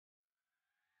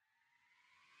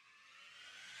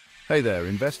Hey there,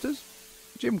 investors.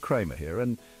 Jim Cramer here,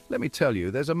 and let me tell you,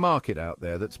 there's a market out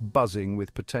there that's buzzing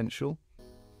with potential.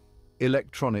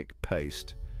 Electronic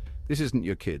paste. This isn't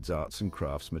your kids' arts and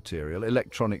crafts material.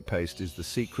 Electronic paste is the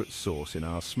secret sauce in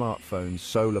our smartphones,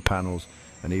 solar panels,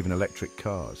 and even electric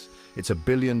cars. It's a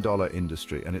billion-dollar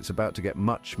industry, and it's about to get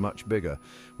much, much bigger.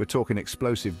 We're talking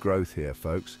explosive growth here,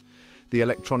 folks. The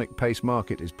electronic paste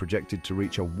market is projected to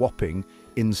reach a whopping,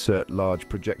 insert large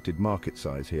projected market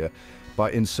size here, by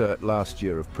insert last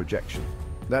year of projection.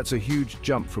 That's a huge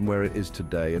jump from where it is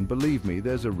today, and believe me,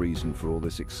 there's a reason for all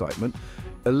this excitement.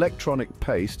 Electronic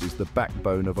paste is the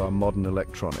backbone of our modern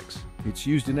electronics. It's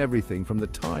used in everything from the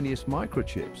tiniest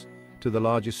microchips to the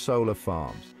largest solar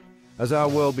farms. As our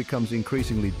world becomes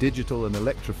increasingly digital and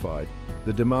electrified,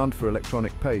 the demand for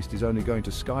electronic paste is only going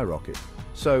to skyrocket.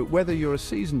 So whether you're a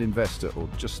seasoned investor or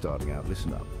just starting out,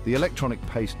 listen up. The electronic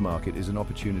paste market is an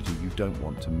opportunity you don't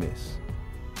want to miss.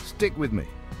 Stick with me,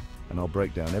 and I'll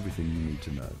break down everything you need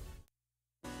to know.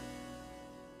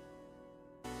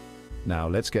 Now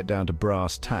let's get down to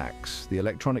brass tacks. The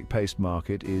electronic paste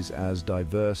market is as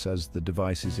diverse as the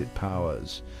devices it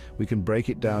powers. We can break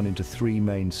it down into three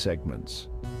main segments.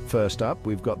 First up,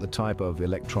 we've got the type of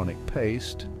electronic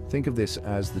paste. Think of this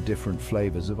as the different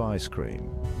flavors of ice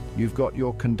cream. You've got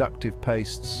your conductive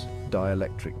pastes,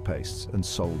 dielectric pastes, and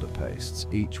solder pastes,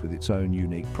 each with its own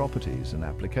unique properties and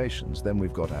applications. Then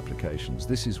we've got applications.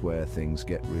 This is where things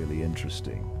get really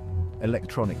interesting.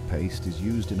 Electronic paste is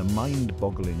used in a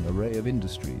mind-boggling array of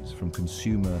industries, from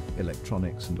consumer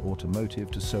electronics and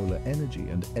automotive to solar energy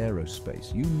and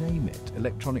aerospace. You name it,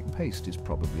 electronic paste is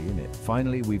probably in it.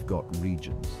 Finally, we've got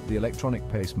regions. The electronic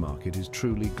paste market is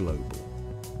truly global,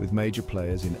 with major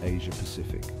players in Asia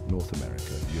Pacific, North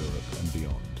America, Europe, and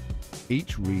beyond.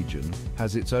 Each region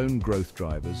has its own growth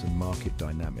drivers and market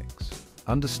dynamics.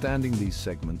 Understanding these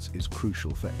segments is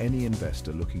crucial for any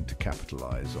investor looking to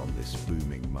capitalize on this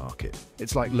booming market.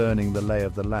 It's like learning the lay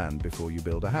of the land before you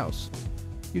build a house.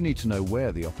 You need to know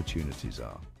where the opportunities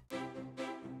are.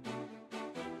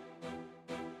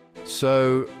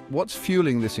 So, what's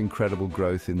fueling this incredible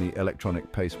growth in the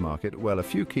electronic paste market? Well, a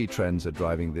few key trends are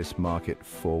driving this market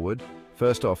forward.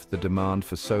 First off, the demand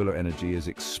for solar energy is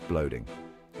exploding.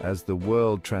 As the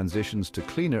world transitions to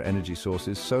cleaner energy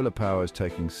sources, solar power is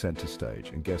taking center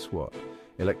stage. And guess what?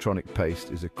 Electronic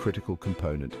paste is a critical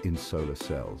component in solar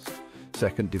cells.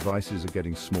 Second, devices are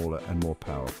getting smaller and more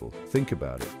powerful. Think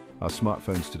about it. Our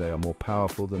smartphones today are more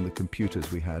powerful than the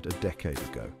computers we had a decade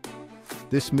ago.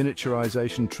 This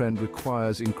miniaturization trend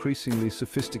requires increasingly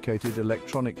sophisticated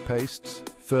electronic pastes,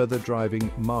 further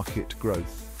driving market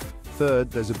growth. Third,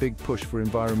 there's a big push for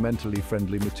environmentally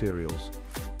friendly materials.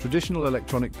 Traditional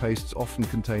electronic pastes often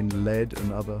contain lead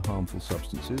and other harmful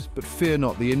substances, but fear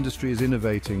not, the industry is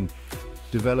innovating,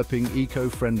 developing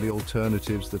eco-friendly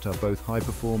alternatives that are both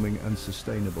high-performing and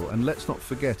sustainable. And let's not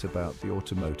forget about the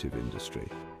automotive industry.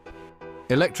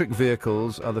 Electric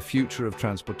vehicles are the future of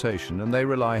transportation, and they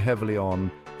rely heavily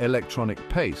on electronic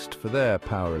paste for their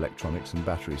power electronics and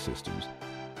battery systems.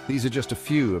 These are just a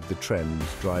few of the trends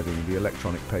driving the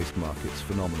electronic paste market's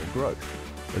phenomenal growth.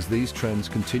 As these trends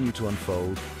continue to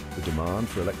unfold, the demand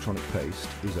for electronic paste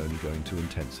is only going to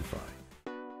intensify.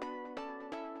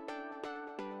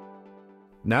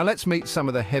 Now let's meet some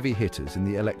of the heavy hitters in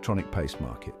the electronic paste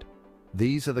market.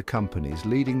 These are the companies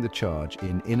leading the charge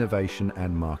in innovation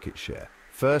and market share.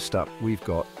 First up, we've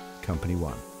got Company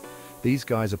One. These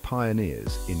guys are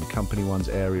pioneers in Company One's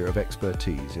area of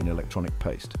expertise in electronic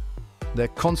paste. They're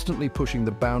constantly pushing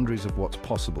the boundaries of what's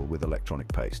possible with electronic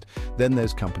paste. Then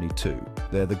there's Company Two.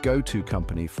 They're the go-to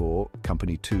company for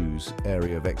Company Two's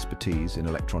area of expertise in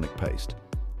electronic paste.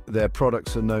 Their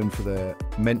products are known for their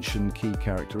mentioned key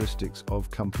characteristics of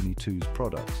Company Two's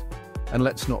products. And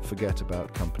let's not forget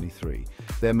about Company Three.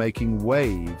 They're making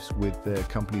waves with their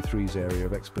Company Three's area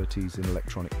of expertise in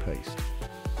electronic paste.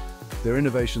 Their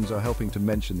innovations are helping to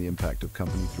mention the impact of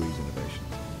Company Three's innovation.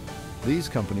 These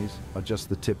companies are just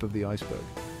the tip of the iceberg.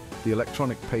 The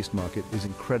electronic paste market is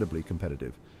incredibly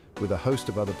competitive, with a host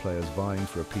of other players vying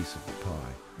for a piece of the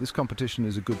pie. This competition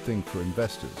is a good thing for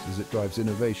investors, as it drives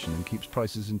innovation and keeps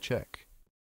prices in check.